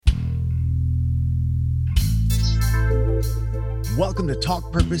Welcome to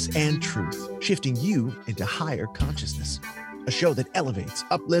Talk Purpose and Truth, shifting you into higher consciousness. A show that elevates,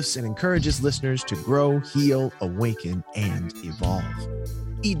 uplifts, and encourages listeners to grow, heal, awaken, and evolve.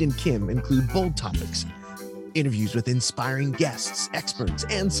 Eden and Kim include bold topics, interviews with inspiring guests, experts,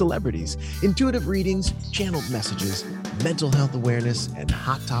 and celebrities, intuitive readings, channeled messages, mental health awareness, and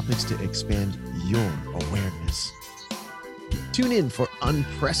hot topics to expand your awareness. Tune in for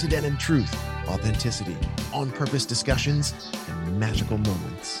unprecedented truth, authenticity, on-purpose discussions, and magical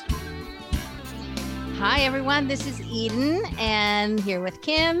moments. Hi, everyone. This is Eden, and here with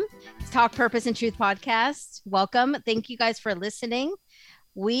Kim. It's Talk Purpose and Truth podcast. Welcome. Thank you guys for listening.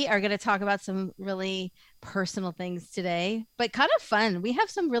 We are going to talk about some really personal things today, but kind of fun. We have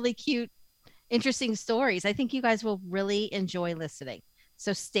some really cute, interesting stories. I think you guys will really enjoy listening.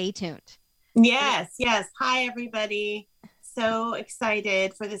 So stay tuned. Yes. Hi, everybody. So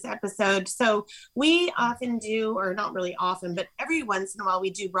excited for this episode. So we often do, or not really often, but every once in a while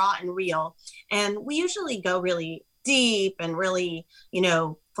we do raw and real. And we usually go really deep and really,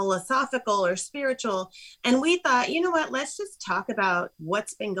 philosophical or spiritual. And we thought, you know what, let's just talk about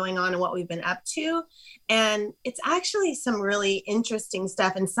what's been going on and what we've been up to. And it's actually some really interesting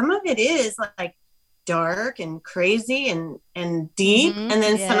stuff. And some of it is like dark and crazy and deep. And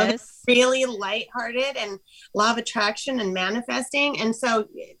then some of it's really lighthearted and law of attraction and manifesting. And so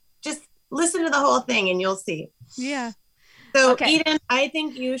just listen to the whole thing and you'll see. Yeah. So okay. Eden, I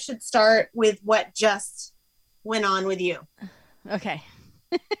think you should start with what just went on with you. Okay.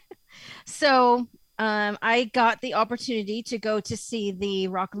 So I got the opportunity to go to see the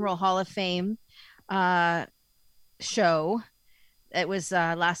Rock and Roll Hall of Fame show. It was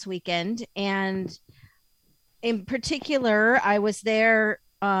last weekend. And in particular, I was there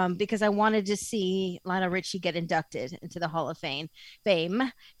because I wanted to see Lionel Richie get inducted into the Hall of Fame.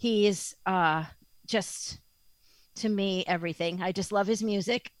 He is just, to me, everything. I just love his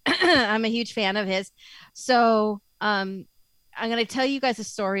music. I'm a huge fan of his. So I'm going to tell you guys a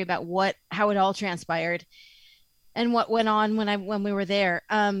story about how it all transpired and what went on when we were there.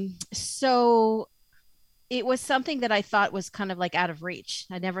 So it was something that I thought was kind of like out of reach.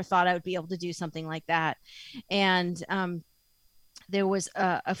 I never thought I would be able to do something like that. And there was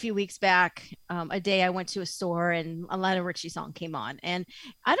a few weeks back, a day I went to a store and a Lionel Richie song came on. And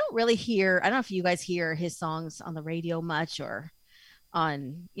I don't know if you guys hear his songs on the radio much or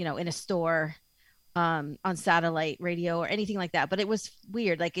on, in a store, on satellite radio or anything like that, but it was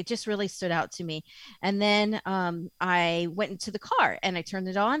weird. Like it just really stood out to me. And then I went into the car and I turned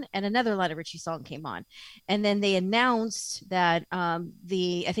it on and another Lionel Richie song came on. And then they announced that I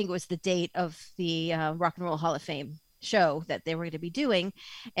think it was the date of the Rock and Roll Hall of Fame show that they were going to be doing,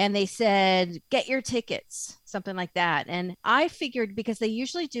 and they said get your tickets, something like that. And I figured, because they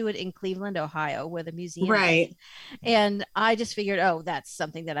usually do it in Cleveland, Ohio, where the museum right is, and I just figured, oh, that's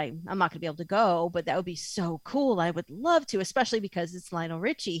something that I'm not going to be able to go, but that would be so cool. I would love to, especially because it's Lionel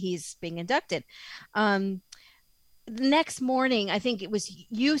Richie, he's being inducted. The next morning, I think it was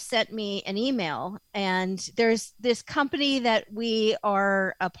you sent me an email, and there's this company that we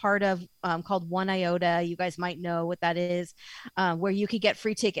are a part of called One Iota. You guys might know what that is, where you could get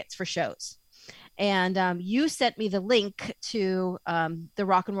free tickets for shows. And you sent me the link to the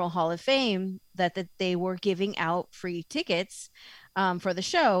Rock and Roll Hall of Fame that they were giving out free tickets for the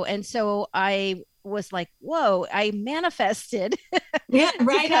show. And so I was like, whoa, I manifested. Yeah,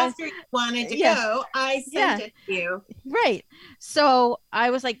 right after you wanted to go, I sent it to you. Right. So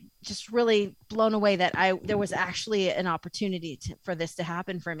I was like just really blown away that there was actually an opportunity for this to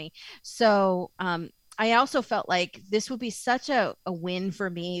happen for me. So I also felt like this would be such a win for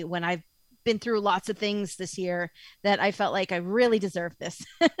me when I've been through lots of things this year, that I felt like I really deserved this.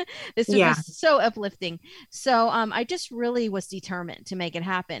 This would be so uplifting. So I just really was determined to make it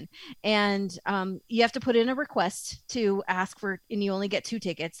happen. And you have to put in a request to ask for, and you only get 2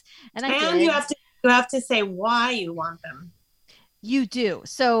 tickets. And you have to say why you want them. You do.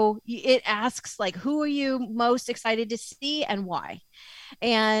 So it asks like, who are you most excited to see and why?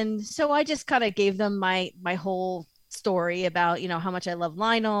 And so I just kind of gave them my whole story about, how much I love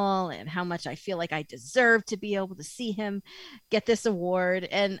Lionel and how much I feel like I deserve to be able to see him get this award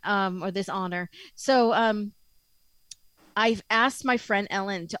and or this honor. So I've asked my friend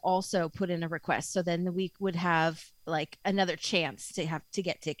Ellen to also put in a request, so then we would have like another chance to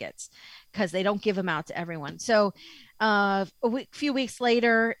get tickets, because they don't give them out to everyone. So a few weeks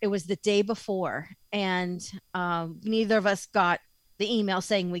later, it was the day before, and neither of us got the email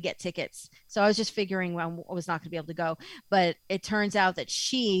saying we get tickets. So I was just figuring, well, I was not going to be able to go, but it turns out that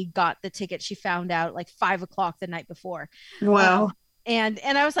she got the ticket. She found out like 5:00 the night before. Wow. And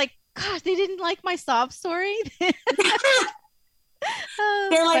I was like, gosh, they didn't like my sob story.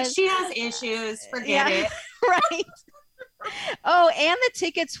 They're like, she has issues, forget it. Right. Oh, and the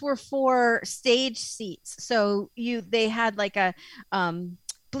tickets were for stage seats. So they had like a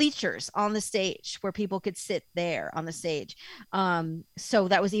bleachers on the stage where people could sit there on the stage. So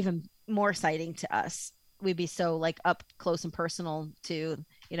that was even more exciting to us. We'd be so like up close and personal to,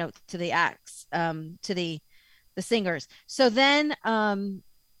 to the acts, to the singers. So then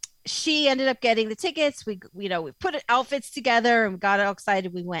she ended up getting the tickets. We put outfits together and got all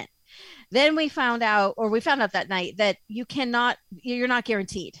excited. We went. Then we found out that night that you're not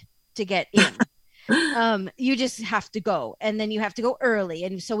guaranteed to get in. You just have to go, and then you have to go early.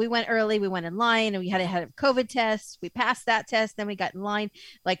 And so we went early, we went in line, and we had a COVID test. We passed that test. Then we got in line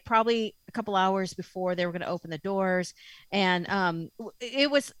like probably a couple hours before they were going to open the doors. And it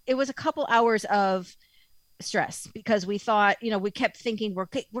was a couple hours of stress because we thought, we kept thinking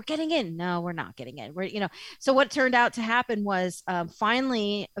we're getting in. No, we're not getting in. So what turned out to happen was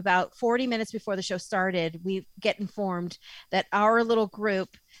finally about 40 minutes before the show started, we get informed that our little group,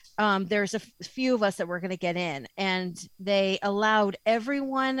 there's a few of us that were going to get in, and they allowed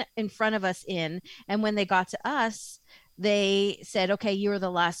everyone in front of us in. And when they got to us, they said, okay, you're the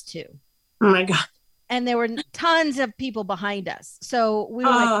last two. Oh my God. And there were tons of people behind us. So we were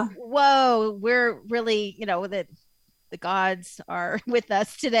like, whoa, we're really, that the gods are with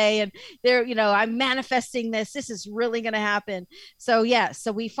us today. And they're, I'm manifesting this. This is really going to happen. So yeah,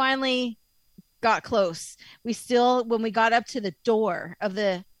 so we finally got close. When we got up to the door of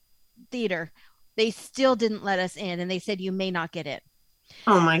the theater, they still didn't let us in. And they said, you may not get in.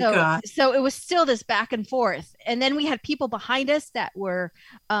 Oh my God. So it was still this back and forth. And then we had people behind us that were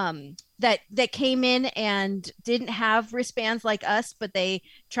that came in and didn't have wristbands like us, but they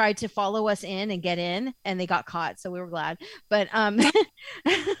tried to follow us in and get in, and they got caught. So we were glad. But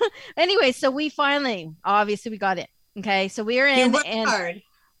anyway, so we finally, obviously we got in. Okay. So we were in. You worked hard.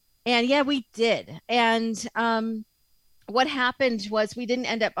 And yeah, we did. And what happened was we didn't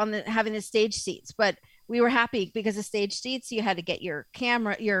end up having the stage seats, but we were happy because the stage seats, you had to get your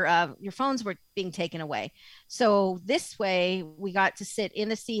camera, your phones were being taken away. So this way we got to sit in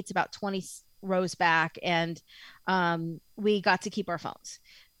the seats about 20 rows back, and we got to keep our phones.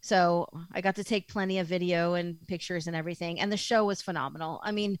 So I got to take plenty of video and pictures and everything. And the show was phenomenal.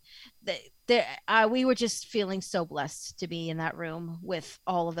 I mean, we were just feeling so blessed to be in that room with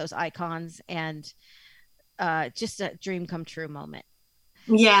all of those icons, and just a dream come true moment.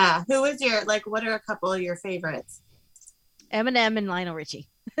 Yeah. Who was what are a couple of your favorites? Eminem and Lionel Richie.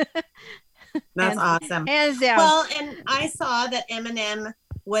 That's awesome. Hands down. Well, and I saw that Eminem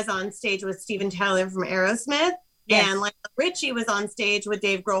was on stage with Steven Tyler from Aerosmith. Yes. And Lionel Richie was on stage with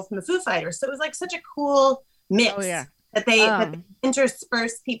Dave Grohl from the Foo Fighters. So it was like such a cool mix. Oh, yeah. that they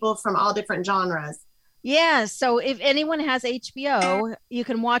intersperse people from all different genres. Yeah. So if anyone has HBO, you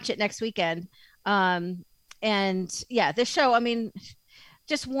can watch it next weekend. And yeah, the show, I mean,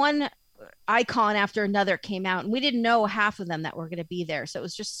 just one icon after another came out, and we didn't know half of them that were going to be there. So it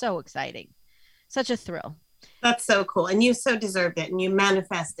was just so exciting. Such a thrill. That's so cool. And you so deserved it, and you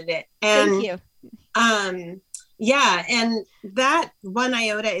manifested it. And, thank you. Yeah. And that One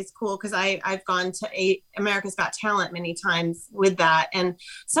Iota is cool because I've gone to America's Got Talent many times with that. And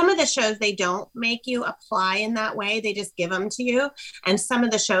some of the shows, they don't make you apply in that way. They just give them to you. And some of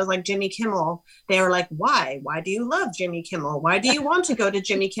the shows like Jimmy Kimmel, they were like, why? Why do you love Jimmy Kimmel? Why do you want to go to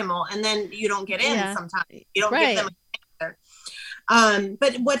Jimmy Kimmel? And then you don't get in sometimes. You don't give them an answer.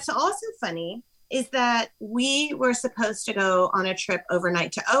 But what's also funny is that we were supposed to go on a trip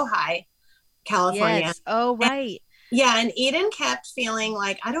overnight to Ojai, California. Yes. Oh, right. And Eden kept feeling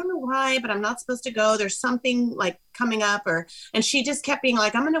like, I don't know why, but I'm not supposed to go. There's something like coming up, and she just kept being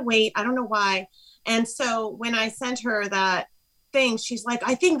like, I'm going to wait. I don't know why. And so when I sent her that thing, she's like,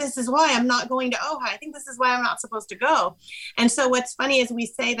 I think this is why I'm not going to Ojai. I think this is why I'm not supposed to go. And so what's funny is we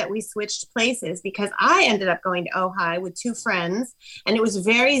say that we switched places because I ended up going to Ojai with two friends, and it was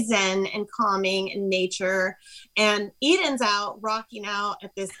very zen and calming in nature. And Eden's out rocking out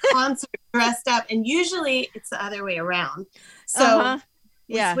at this concert dressed up, and usually it's the other way around. So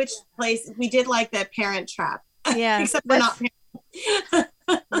we switched places. We did like the Parent Trap. Yeah. Except we're not parents.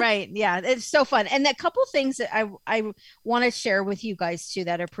 Right. Yeah. It's so fun. And a couple things that I want to share with you guys too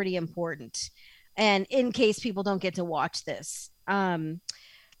that are pretty important. And in case people don't get to watch this.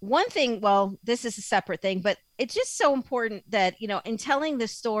 One thing, well, this is a separate thing, but it's just so important that, in telling the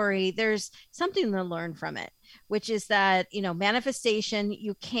story, there's something to learn from it, which is that, manifestation,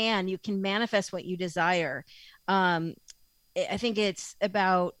 you can manifest what you desire. I think it's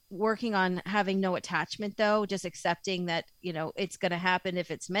about working on having no attachment, though, just accepting that, it's going to happen if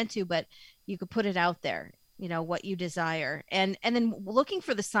it's meant to, but you could put it out there. what you desire. And then looking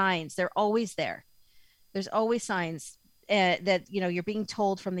for the signs, they're always there. There's always signs that, you're being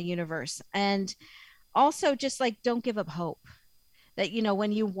told from the universe. And also just like, don't give up hope that,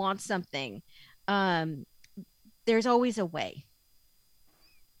 when you want something, there's always a way.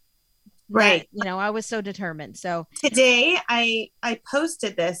 Right. I was so determined. So today I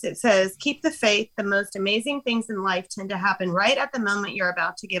posted this. It says, keep the faith. The most amazing things in life tend to happen right at the moment you're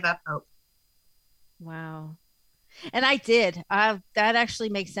about to give up hope. Wow. And I did. That actually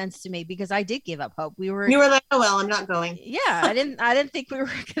makes sense to me, because I did give up hope. You were like, oh, well, I'm not going. Yeah. I didn't think we were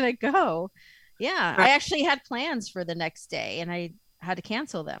going to go. Yeah. Right. I actually had plans for the next day and I had to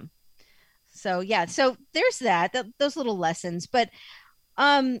cancel them. So yeah. So there's those little lessons, but,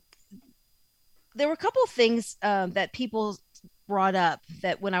 there were a couple of things that people brought up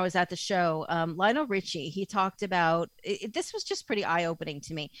that when I was at the show, Lionel Richie, he talked about this was just pretty eye-opening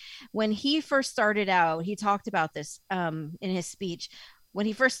to me. When he first started out, he talked about this in his speech. When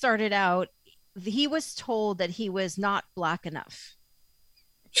he first started out, he was told that he was not Black enough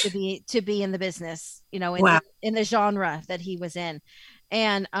to be in the business, in the genre that he was in.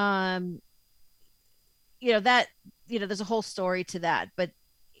 And, there's a whole story to that, but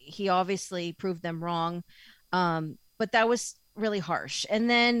he obviously proved them wrong. But that was really harsh. And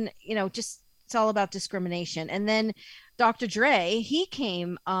then, just it's all about discrimination. And then Dr. Dre, he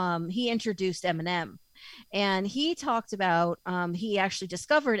came, he introduced Eminem, and he talked about, he actually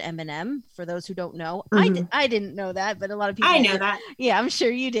discovered Eminem, for those who don't know. Mm-hmm. I didn't know that, but a lot of people. I know that. Yeah, I'm sure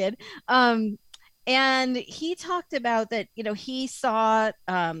you did. And he talked about that, he saw,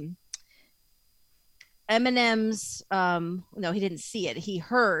 Eminem's no, he didn't see it, he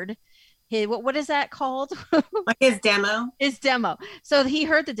heard his, what is that called? Like his demo. So he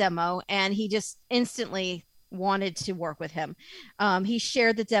heard the demo and he just instantly wanted to work with him. He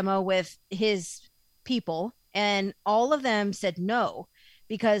shared the demo with his people and all of them said no,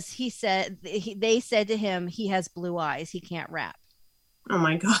 because they said to him, he has blue eyes, he can't rap. Oh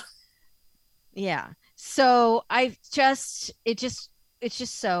my God. Yeah. So it's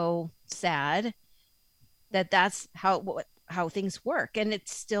just so sad that's how things work, and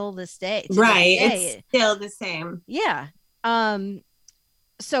it's still this day. Right. It's still the same. Yeah.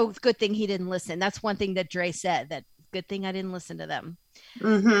 So good thing he didn't listen. That's one thing that Dre said, that good thing I didn't listen to them.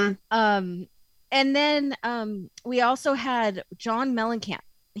 Mm-hmm. And then we also had John Mellencamp.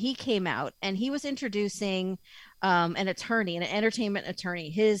 He came out and he was introducing an entertainment attorney,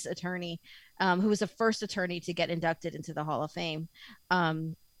 his attorney, who was the first attorney to get inducted into the Hall of Fame.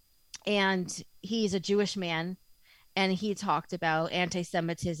 And he's a Jewish man, and he talked about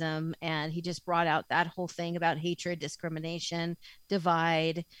anti-Semitism, and he just brought out that whole thing about hatred, discrimination,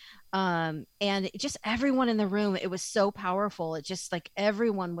 divide, and just everyone in the room. It was so powerful. It just like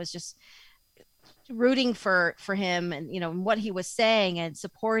everyone was just rooting for him, and what he was saying and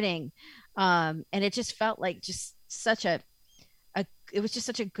supporting, and it just felt like just such it was just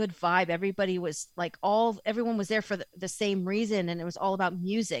such a good vibe. Everybody was like, everyone was there for the same reason. And it was all about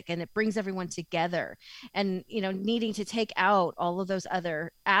music, and it brings everyone together, and, needing to take out all of those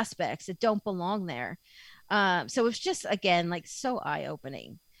other aspects that don't belong there. So it's just, again, like so eye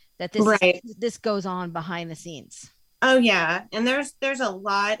opening that this goes on behind the scenes. Oh yeah. And there's a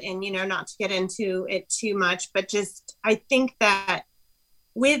lot, and, not to get into it too much, but just, I think that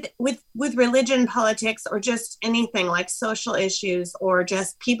with religion, politics, or just anything like social issues, or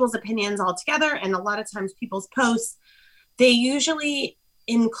just people's opinions altogether, and a lot of times people's posts, they usually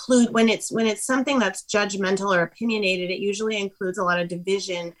include, when it's something that's judgmental or opinionated, it usually includes a lot of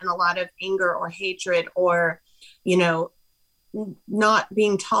division and a lot of anger or hatred, or not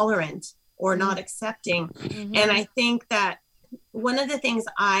being tolerant or not accepting. Mm-hmm. And I think that one of the things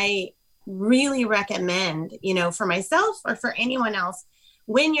I really recommend, for myself or for anyone else,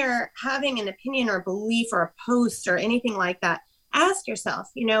 when you're having an opinion or belief or a post or anything like that, ask yourself,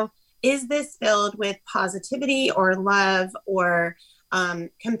 is this filled with positivity or love or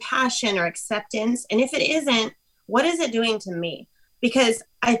compassion or acceptance? And if it isn't, what is it doing to me? Because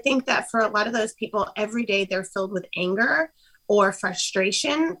I think that for a lot of those people, every day they're filled with anger or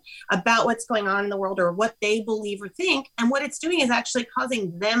frustration about what's going on in the world or what they believe or think. And what it's doing is actually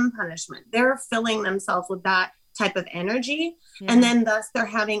causing them punishment. They're filling themselves with that type of energy. Yeah. And then thus they're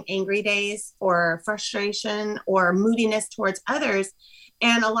having angry days or frustration or moodiness towards others.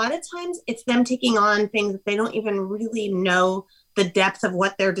 And a lot of times it's them taking on things that they don't even really know the depth of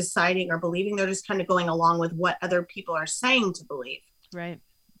what they're deciding or believing. They're just kind of going along with what other people are saying to believe. Right.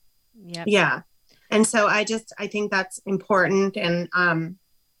 Yeah. Yeah. And so I think that's important. And,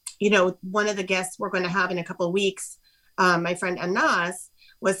 one of the guests we're going to have in a couple of weeks, my friend Anas,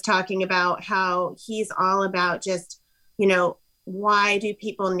 was talking about how he's all about just, why do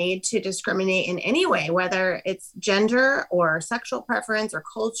people need to discriminate in any way, whether it's gender or sexual preference or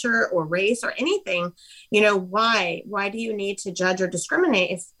culture or race or anything? Why do you need to judge or discriminate?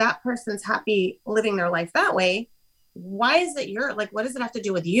 If that person's happy living their life that way, why is it what does it have to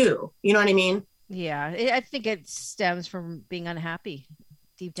do with you? You know what I mean? Yeah, I think it stems from being unhappy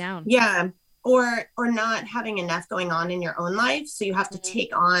deep down. Yeah. Or not having enough going on in your own life. So you have to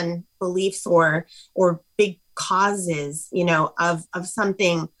take on beliefs or big causes, of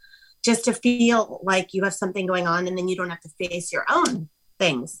something, just to feel like you have something going on, and then you don't have to face your own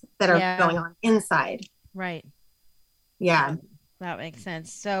things that are going on inside. Right. Yeah. That makes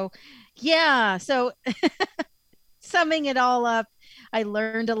sense. So, yeah. So summing it all up, I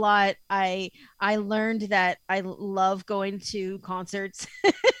learned a lot. I learned that I love going to concerts.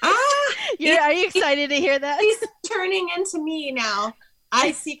 Are you excited to hear that? He's turning into me now.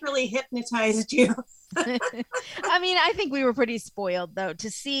 I secretly hypnotized you. I mean, I think we were pretty spoiled, though, to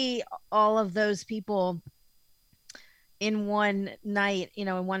see all of those people in one night,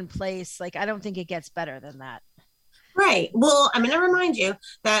 in one place. Like, I don't think it gets better than that. Right. Well, I'm going to remind you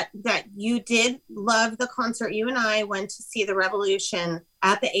that you did love the concert. You and I went to see The Revolution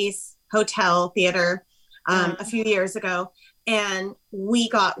at the Ace Hotel Theater a few years ago. And we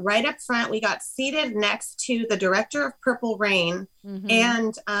got right up front. We got seated next to the director of Purple Rain.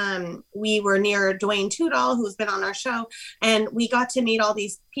 And we were near Dwayne Tudall, who's been on our show. And we got to meet all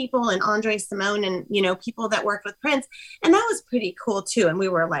these people, and Andre Simone, and, people that worked with Prince. And that was pretty cool too. And we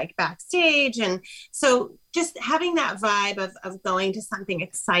were like backstage. And so just having that vibe of going to something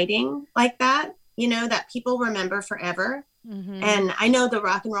exciting like that, that people remember forever. And I know the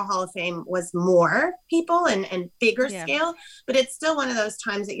Rock and Roll Hall of Fame was more people and bigger scale, but it's still one of those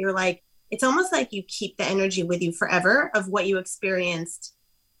times that you're like, it's almost like you keep the energy with you forever of what you experienced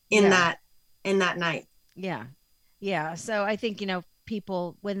in that night. Yeah. Yeah. So I think,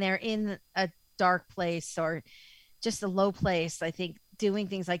 people, when they're in a dark place or just a low place, I think doing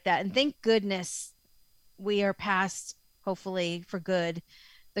things like that, and thank goodness we are past, hopefully for good,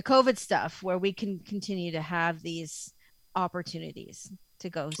 the COVID stuff, where we can continue to have these opportunities to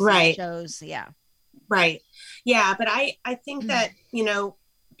go see shows. Yeah. Right. Yeah. But I think that,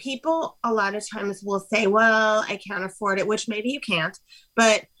 people a lot of times will say, well, I can't afford it, which maybe you can't,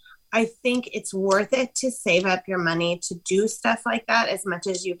 but I think it's worth it to save up your money to do stuff like that as much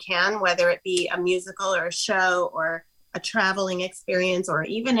as you can, whether it be a musical or a show or a traveling experience or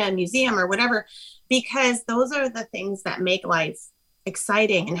even a museum or whatever, because those are the things that make life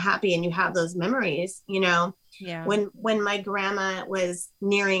exciting and happy. And you have those memories, Yeah. When my grandma was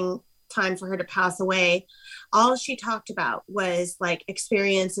nearing time for her to pass away, all she talked about was like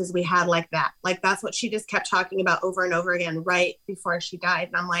experiences we had like that. Like that's what she just kept talking about over and over again right before she died.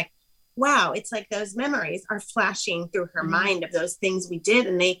 And I'm like, wow, it's like those memories are flashing through her mind of those things we did.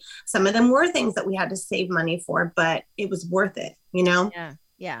 And some of them were things that we had to save money for, but it was worth it, Yeah.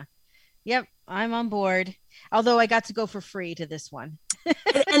 Yeah. Yep. I'm on board. Although I got to go for free to this one.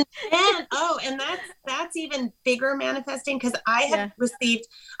 and that's even bigger manifesting, because I had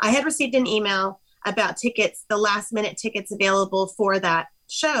received an email about tickets, the last minute tickets available for that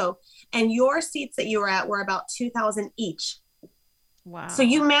show, and your seats that you were at were about $2,000 each. Wow. So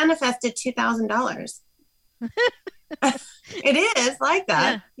you manifested $2,000. It is like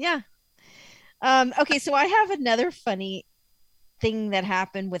that. Yeah. Okay, so I have another funny thing that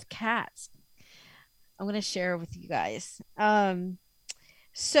happened with cats I'm going to share with you guys.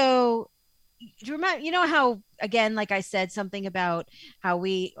 So do you remember, how, again, like I said, something about how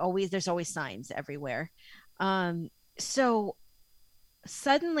there's always signs everywhere. So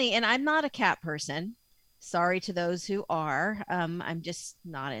suddenly, and I'm not a cat person, sorry to those who are, I'm just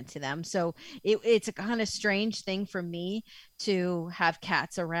not into them. So it's a kind of strange thing for me to have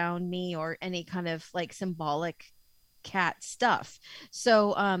cats around me or any kind of like symbolic cat stuff.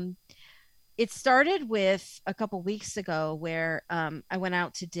 So, it started with a couple weeks ago where I went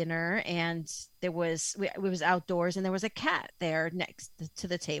out to dinner, and it was outdoors, and there was a cat there next to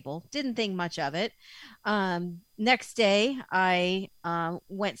the table. Didn't think much of it. Next day, I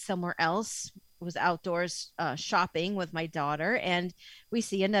went somewhere else, was outdoors shopping with my daughter, and we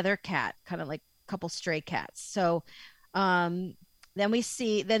see another cat, kind of like a couple stray cats. So then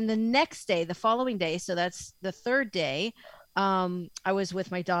the next day, the following day, so that's the third day, I was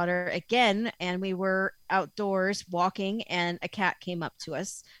with my daughter again, and we were outdoors walking, and a cat came up to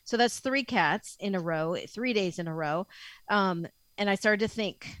us. So that's 3 cats in a row, 3 days in a row. And I started to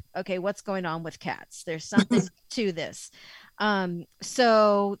think, okay, what's going on with cats? There's something to this.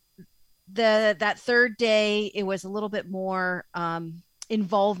 So that third day, it was a little bit more,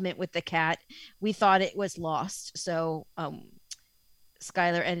 involvement with the cat. We thought it was lost. So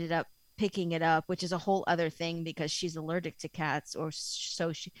Skylar ended up picking it up, which is a whole other thing because she's allergic to cats, or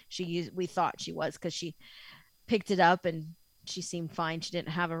so we thought she was, because she picked it up and she seemed fine. She didn't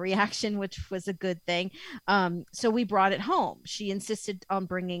have a reaction, which was a good thing. So we brought it home. She insisted on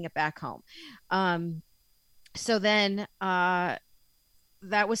bringing it back home. So then that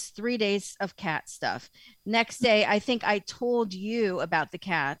was 3 days of cat stuff. Next day, I think I told you about the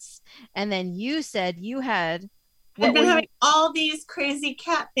cats, and then you said you had I've been having all these crazy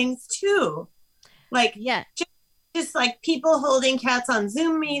cat things too. Like, yeah, just like people holding cats on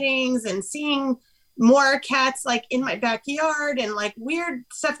Zoom meetings and seeing more cats like in my backyard and like weird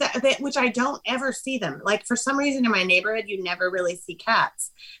stuff that which I don't ever see them. Like for some reason in my neighborhood, you never really see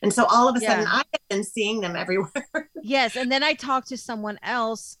cats. And so all of a sudden I've been seeing them everywhere. Yes. And then I talked to someone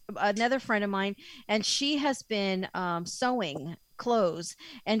else, another friend of mine, and she has been sewing clothes,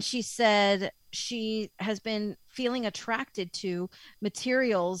 and she said she has been feeling attracted to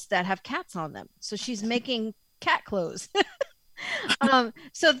materials that have cats on them, so she's making cat clothes.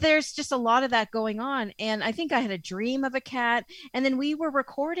 So there's just a lot of that going on, and I think I had a dream of a cat, and then we were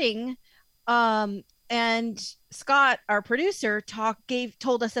recording and Scott, our producer,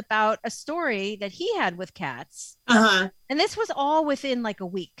 told us about a story that he had with cats. And this was all within like a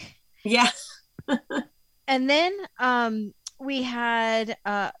week. Yeah. And then we had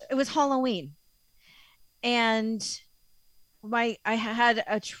it was Halloween, and I had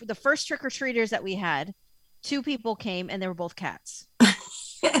the first trick-or-treaters that we had, 2 people came and they were both cats.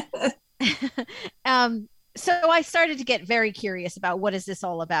 So I started to get very curious about what is this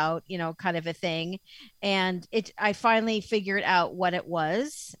all about, kind of a thing. And I finally figured out what it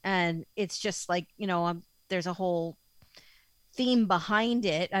was. And it's just like, there's a whole theme behind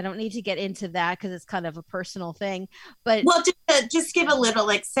it. I don't need to get into that because it's kind of a personal thing, but just give a little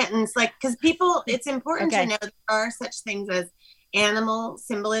like sentence, like, because people, it's important to know there are such things as animal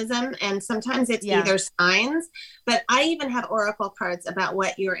symbolism, and sometimes it's either signs, but I even have oracle cards about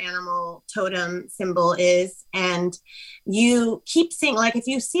what your animal totem symbol is, and you keep seeing, like, if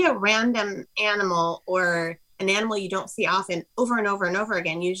you see a random animal or an animal you don't see often over and over and over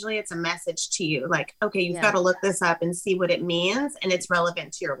again, usually it's a message to you, like, okay, you've got to look this up and see what it means, and it's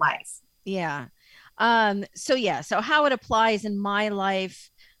relevant to your life. So how it applies in my life,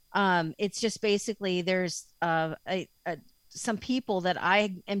 it's just basically there's some people that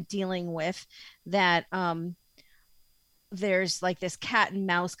I am dealing with that there's like this cat and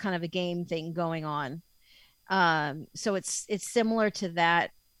mouse kind of a game thing going on. So it's similar to that.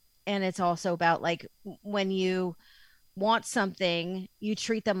 And it's also about like when you want something, you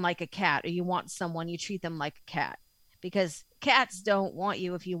treat them like a cat, or you want someone, you treat them like a cat, because cats don't want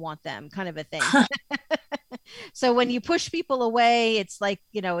you if you want them, kind of a thing. So when you push people away, it's like,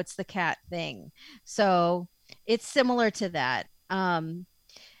 it's the cat thing. So it's similar to that.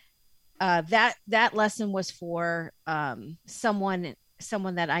 That lesson was for someone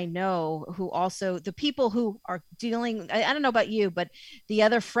that I know, who also, the people who are dealing, I don't know about you, but the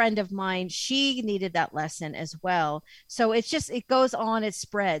other friend of mine, she needed that lesson as well. So it goes on, it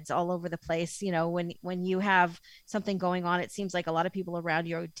spreads all over the place. When you have something going on, it seems like a lot of people around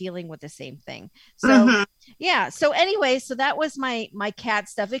you are dealing with the same thing. So So anyway, so that was my cat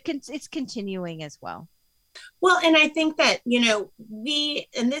stuff. It's continuing as well. Well, and I think that,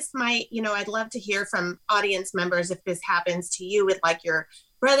 this might, I'd love to hear from audience members if this happens to you with like your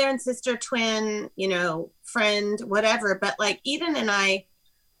brother and sister, twin, friend, whatever. But like Eden and I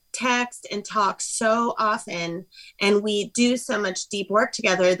text and talk so often, and we do so much deep work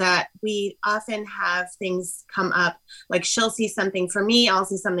together that we often have things come up. Like she'll see something for me, I'll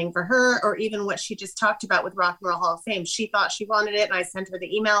see something for her, or even what she just talked about with Rock and Roll Hall of Fame. She thought she wanted it, and I sent her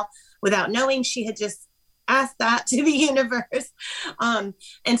the email without knowing she had just ask that to the universe. And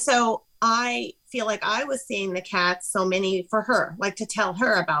so I feel like I was seeing the cats, so many for her, like to tell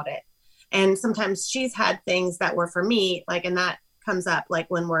her about it. And sometimes she's had things that were for me, like, and that comes up like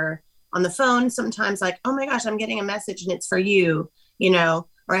when we're on the phone, sometimes like, oh my gosh, I'm getting a message and it's for you,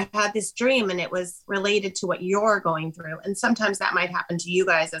 or I had this dream and it was related to what you're going through. And sometimes that might happen to you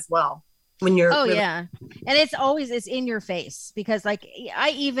guys as well when you're. Oh, yeah. And it's in your face, because like I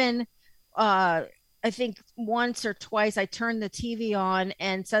even, I think once or twice I turned the TV on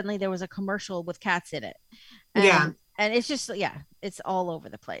and suddenly there was a commercial with cats in it. And it's just, it's all over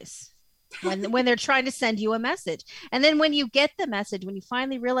the place when they're trying to send you a message. And then when you get the message, when you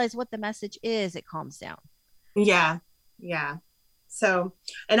finally realize what the message is, it calms down. Yeah. So,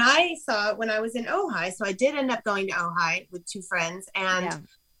 and I saw when I was in Ojai, so I did end up going to Ojai with 2 friends, and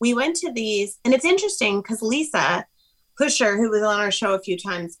we went to these, and it's interesting because Lisa, Pusher, who was on our show a few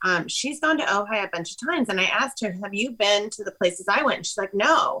times, she's gone to Ojai a bunch of times. And I asked her, have you been to the places I went? And she's like,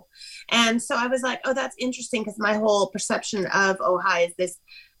 no. And so I was like, oh, that's interesting, because my whole perception of Ojai is this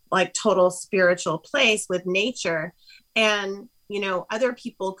like total spiritual place with nature. And, you know, other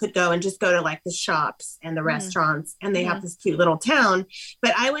people could go and just go to like the shops and the restaurants, and they have this cute little town.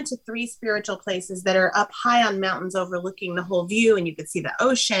 But I went to 3 spiritual places that are up high on mountains overlooking the whole view, and you could see the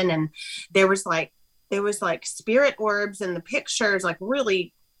ocean. And there was like spirit orbs in the pictures, like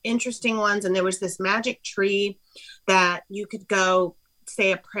really interesting ones. And there was this magic tree that you could go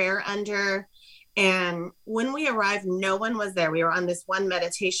say a prayer under. And when we arrived, no one was there. We were on this one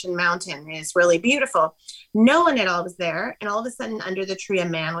meditation mountain. It's really beautiful. No one at all was there. And all of a sudden, under the tree, a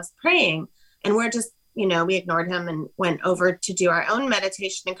man was praying. And we're just, you know, we ignored him and went over to do our own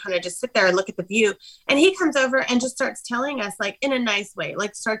meditation and kind of just sit there and look at the view. And he comes over and just starts telling us, like, in a nice way,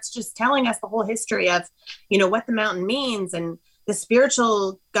 like starts just telling us the whole history of, you know, what the mountain means, and the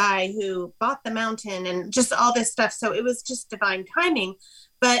spiritual guy who bought the mountain, and just all this stuff. So it was just divine timing.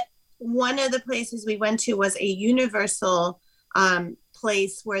 But one of the places we went to was a universal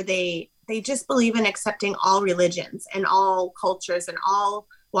place where they just believe in accepting all religions and all cultures and all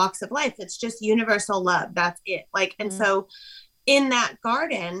walks of life. It's just universal love. That's it. Like, and so in that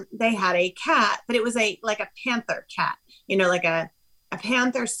garden, they had a cat, but it was like a panther cat, you know, like a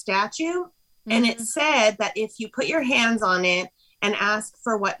panther statue. And it said that if you put your hands on it and ask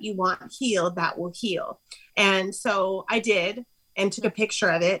for what you want healed, that will heal. And so I did, and took a picture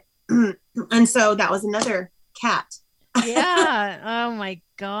of it. And so that was another cat. Yeah. Oh my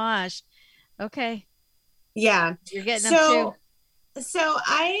gosh. Okay. Yeah. You're getting them too. So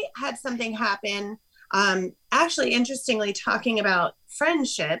I had something happen. Actually, interestingly, talking about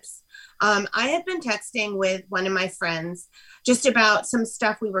friendships, I had been texting with one of my friends just about some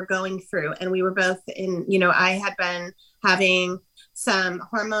stuff we were going through. And we were both in, you know, I had been having some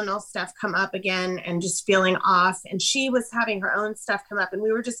hormonal stuff come up again and just feeling off. And she was having her own stuff come up. And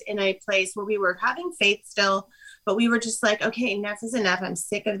we were just in a place where we were having faith still, but we were just like, okay, enough is enough. I'm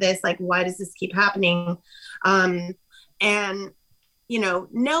sick of this. Like, why does this keep happening? And, you know,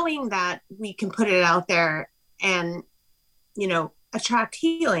 knowing that we can put it out there and, you know, attract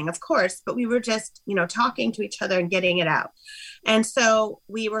healing, of course, but we were just, you know, talking to each other and getting it out. And so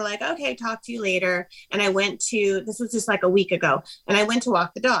we were like, okay, talk to you later. And I went to, this was just like a week ago, and I went to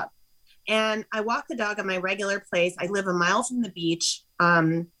walk the dog. And I walk the dog at my regular place. I live a mile from the beach.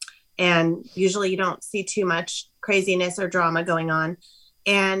 And usually you don't see too much craziness or drama going on.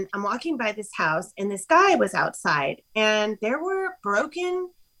 And I'm walking by this house, and this guy was outside, and there were broken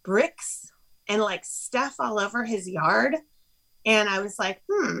bricks and like stuff all over his yard. And I was like,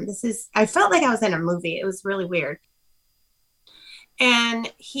 I felt like I was in a movie. It was really weird.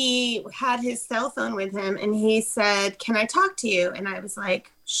 And he had his cell phone with him, and he said, can I talk to you? And I was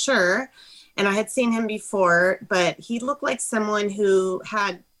like, sure. And I had seen him before, but he looked like someone who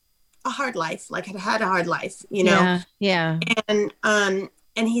had a hard life, like had a hard life, you know? Yeah.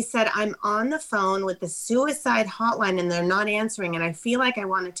 And he said, I'm on the phone with the suicide hotline, and they're not answering. And I feel like I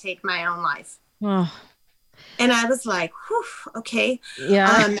want to take my own life. Oh. And I was like, whew, okay.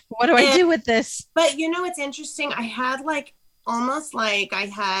 Yeah. What do I do with this? But you know, it's interesting. I had like, almost like I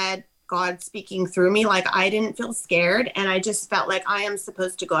had God speaking through me. Like, I didn't feel scared. And I just felt like I am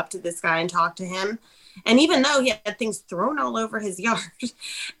supposed to go up to this guy and talk to him. And even though he had things thrown all over his yard.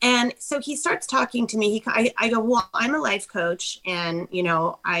 And so he starts talking to me. I go, well, I'm a life coach, and, you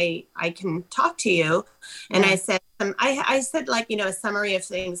know, I can talk to you. And I said, I said, like, you know, a summary of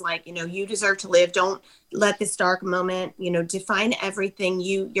things like, you know, you deserve to live. Don't let this dark moment, you know, define everything.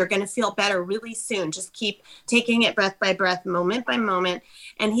 You're going to feel better really soon. Just keep taking it breath by breath, moment by moment.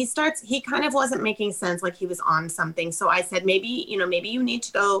 And he kind of wasn't making sense, like he was on something. So I said, maybe you need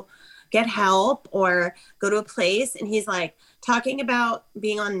to go get help or go to a place. And he's like talking about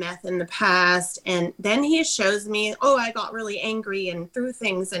being on meth in the past. And then he shows me, I got really angry and threw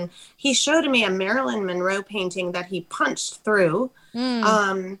things. And he showed me a Marilyn Monroe painting that he punched through.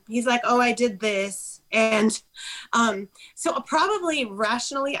 He's like, I did this. And so probably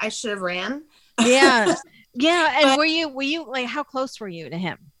rationally I should have ran. Yeah. Yeah. And were you like, how close were you to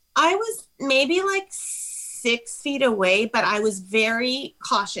him? I was maybe like 6 feet away, but I was very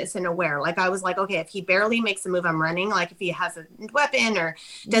cautious and aware. Like, I was like, okay, if he barely makes a move, I'm running. Like, if he has a weapon or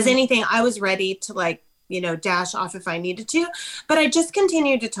does anything, I was ready to, like, you know, dash off if I needed to. But I just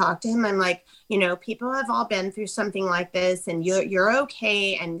continued to talk to him. I'm like, you know, people have all been through something like this, and you're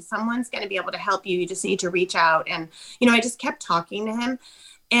okay, and someone's going to be able to help you. You just need to reach out. And, you know, I just kept talking to him.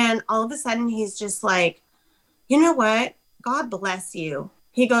 And all of a sudden he's just like, you know what? God bless you.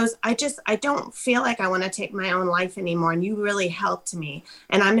 he goes, I don't feel like I want to take my own life anymore. And you really helped me.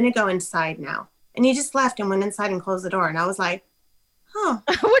 And I'm going to go inside now. And he just left and went inside and closed the door. And I was like, huh.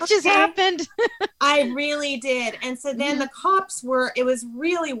 What just happened? I really did. And so then the cops it was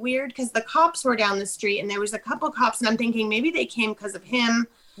really weird because the cops were down the street and there was a couple cops and I'm thinking maybe they came because of him.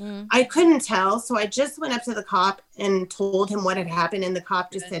 I couldn't tell. So I just went up to the cop and told him what had happened. And the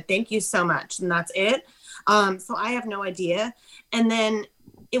cop just said, thank you so much. And that's it. So I have no idea. And then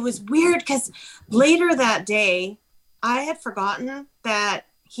it was weird because later that day, I had forgotten that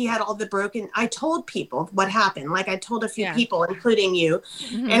he had all the broken, I told people what happened. Like I told a few people, including you.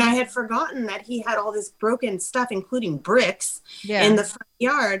 And I had forgotten that he had all this broken stuff, including bricks in the front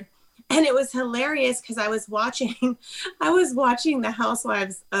yard. And it was hilarious because I was watching the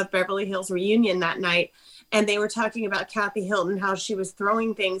Housewives of Beverly Hills reunion that night. And they were talking about Kathy Hilton, how she was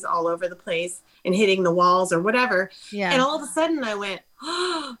throwing things all over the place and hitting the walls or whatever. Yeah. And all of a sudden I went,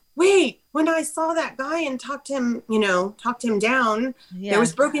 oh, wait, when I saw that guy and talked him down, there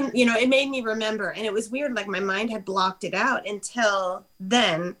was broken, it made me remember. And it was weird. Like my mind had blocked it out until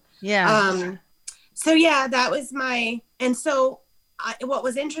then. Yeah. So yeah, that was and so what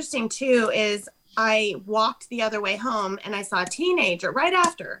was interesting too, is I walked the other way home and I saw a teenager right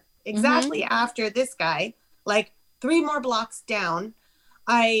after, exactly after this guy, like 3 more blocks down.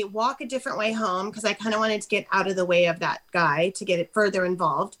 I walk a different way home because I kind of wanted to get out of the way of that guy to get it further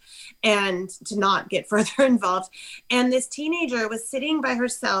involved and to not get further involved. And this teenager was sitting by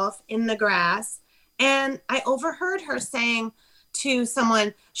herself in the grass. And I overheard her saying to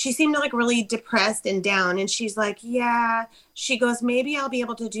someone, she seemed like really depressed and down. And she's like, yeah, she goes, maybe I'll be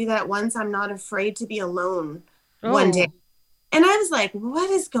able to do that once I'm not afraid to be alone one day. And I was like, what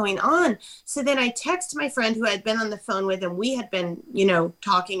is going on? So then I texted my friend who I'd been on the phone with, and we had been,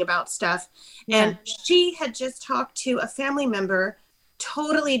 talking about stuff. And she had just talked to a family member,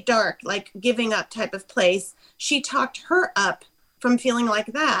 totally dark, like giving up type of place. She talked her up from feeling like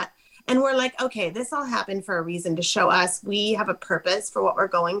that. And we're like, okay, this all happened for a reason, to show us we have a purpose for what we're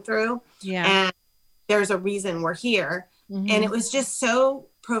going through. Yeah. And there's a reason we're here. And it was just so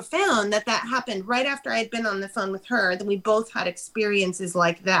profound that happened right after I'd been on the phone with her, that we both had experiences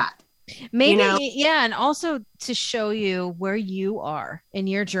like that. Maybe, and also to show you where you are in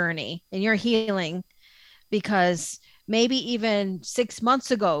your journey, in your healing, because maybe even 6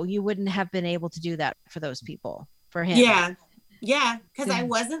 months ago, you wouldn't have been able to do that for those people, for him. Yeah, because I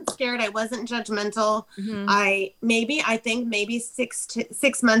wasn't scared. I wasn't judgmental. I think maybe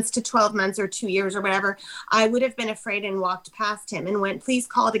 6 months to 12 months or 2 years or whatever, I would have been afraid and walked past him and went, please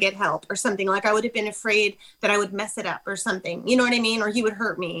call to get help or something. Like I would have been afraid that I would mess it up or something. You know what I mean? Or he would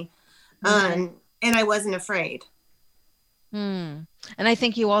hurt me. And I wasn't afraid. And I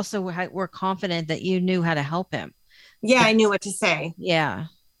think you also were confident that you knew how to help him. Yeah, I knew what to say. Yeah,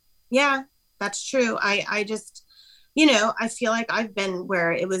 that's true. I just... I feel like I've been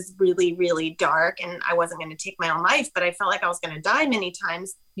where it was really, really dark and I wasn't going to take my own life, but I felt like I was going to die many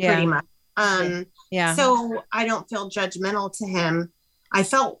times, pretty much. So I don't feel judgmental to him. I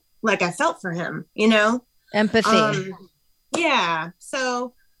felt like I felt for him, Empathy.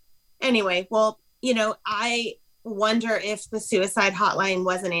 So anyway, well, I wonder if the suicide hotline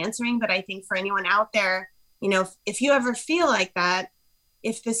wasn't answering, but I think for anyone out there, if you ever feel like that,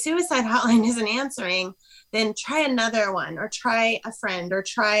 if the suicide hotline isn't answering, then try another one, or try a friend, or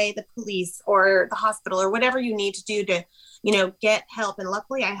try the police or the hospital, or whatever you need to do to, get help. And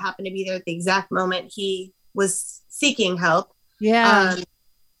luckily I happened to be there at the exact moment he was seeking help. Yeah.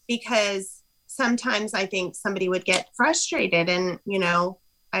 Because sometimes I think somebody would get frustrated, and,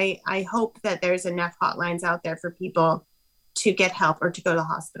 I hope that there's enough hotlines out there for people to get help or to go to the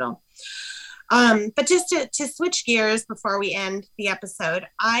hospital. But just to switch gears before we end the episode,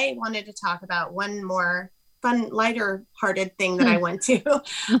 I wanted to talk about one more fun, lighter hearted thing that I went to.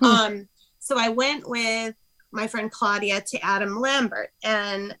 So I went with my friend Claudia to Adam Lambert,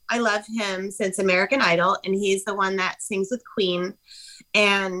 and I love him since American Idol, and he's the one that sings with Queen.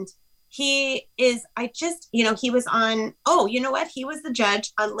 And he is, he was on, he was the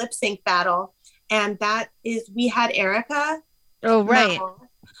judge on Lip Sync Battle. And we had Erica. Oh, right.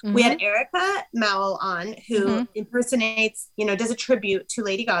 We had Erica Mowell on, who impersonates, does a tribute to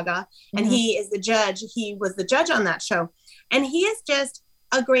Lady Gaga. And he is the judge. He was the judge on that show. And he is just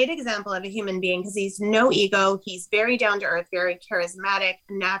a great example of a human being, because he's no ego. He's very down to earth, very charismatic,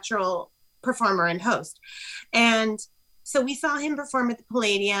 natural performer and host. And so we saw him perform at the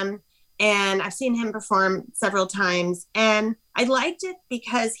Palladium, and I've seen him perform several times. And I liked it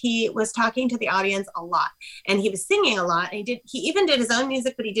because he was talking to the audience a lot, and he was singing a lot. And he even did his own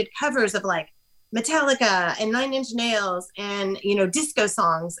music, but he did covers of like Metallica and Nine Inch Nails and, you know, disco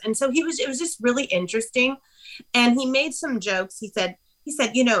songs. And so it was just really interesting. And he made some jokes. He said,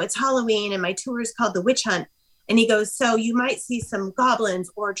 you know, it's Halloween and my tour is called The Witch Hunt. And he goes, so you might see some goblins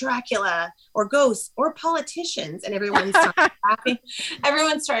or Dracula or ghosts or politicians. And everyone started laughing.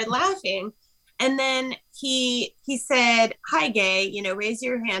 Everyone started laughing. And then he said, hi, gay, you know, raise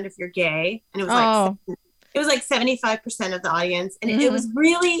your hand if you're gay. And it was like 75% of the audience. And it was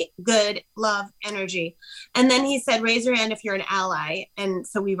really good love energy. And then he said, raise your hand if you're an ally. And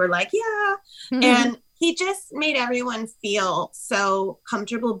so we were like, yeah. Mm-hmm. And he just made everyone feel so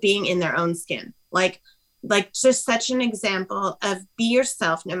comfortable being in their own skin. Like just such an example of be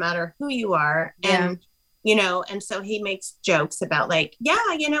yourself no matter who you are. Yeah. And, you know, and so he makes jokes about like,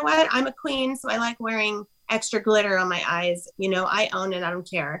 yeah, you know what? I'm a queen, so I like wearing extra glitter on my eyes. You know, I own it. I don't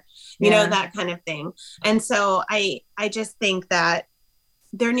care, you know, that kind of thing. And so I just think that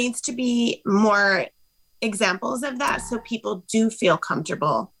there needs to be more examples of that so people do feel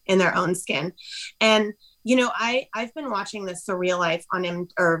comfortable in their own skin. And, you know, I've been watching The Surreal Life on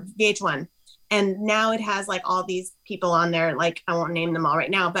VH1. And now it has like all these people on there, like I won't name them all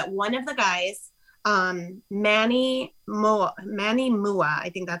right now, but one of the guys, Manny Mua, I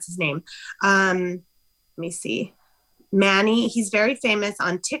think that's his name. Let me see. Manny, he's very famous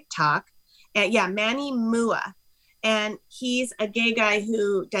on TikTok. Manny Mua. And he's a gay guy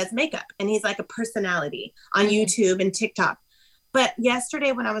who does makeup and he's like a personality on YouTube and TikTok. But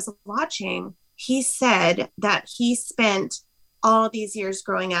yesterday when I was watching, he said that he spent all these years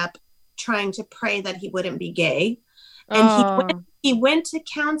growing up trying to pray that he wouldn't be gay. And he went to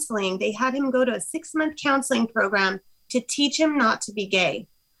counseling. They had him go to a 6-month counseling program to teach him not to be gay.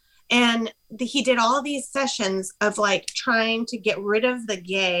 And he did all these sessions of like trying to get rid of the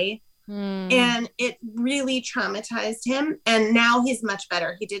gay. And it really traumatized him. And now he's much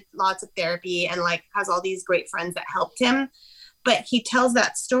better. He did lots of therapy and like has all these great friends that helped him. But he tells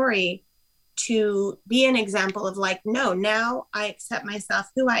that story to be an example of like, no, now I accept myself,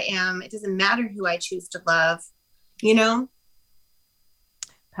 who I am. It doesn't matter who I choose to love, you know?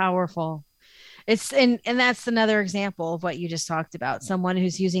 Powerful. And that's another example of what you just talked about. Someone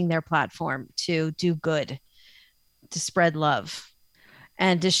who's using their platform to do good, to spread love,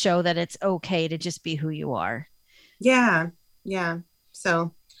 and to show that it's okay to just be who you are. Yeah. Yeah.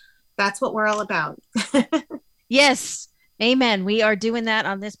 So that's what we're all about. Yes. Amen. We are doing that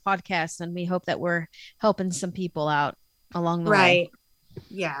on this podcast, and we hope that we're helping some people out along the way. Right.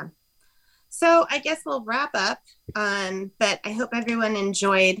 Yeah. So I guess we'll wrap up. But I hope everyone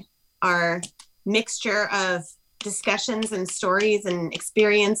enjoyed our mixture of discussions and stories and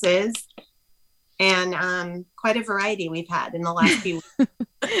experiences, and quite a variety we've had in the last few weeks.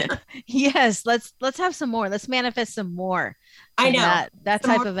 Yes, let's have some more. Let's manifest some more. I know that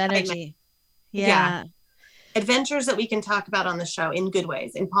type of energy. Yeah. Adventures that we can talk about on the show in good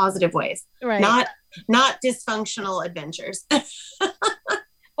ways, in positive ways, right? Not dysfunctional adventures.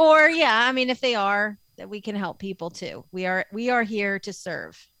 Or I mean, if they are, that we can help people too. We are here to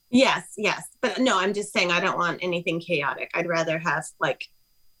serve. Yes. But no, I'm just saying I don't want anything chaotic. I'd rather have like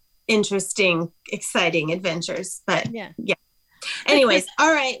interesting, exciting adventures. But yeah. Anyways,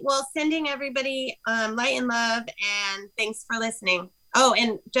 all right. Well, sending everybody light and love, and thanks for listening. Oh,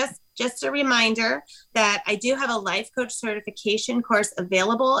 and just a reminder that I do have a life coach certification course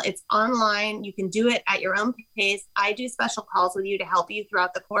available. It's online. You can do it at your own pace. I do special calls with you to help you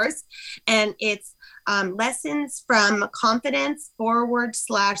throughout the course. And it's lessons from confidence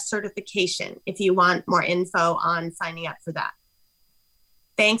 /certification if you want more info on signing up for that.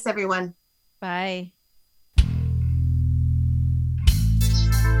 Thanks, everyone. Bye.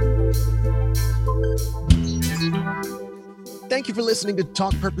 Thank you for listening to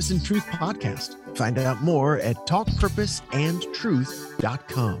Talk Purpose and Truth podcast. Find out more at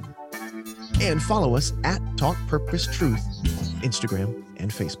talkpurposeandtruth.com. And follow us at Talk Purpose Truth on Instagram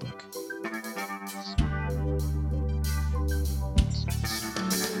and Facebook.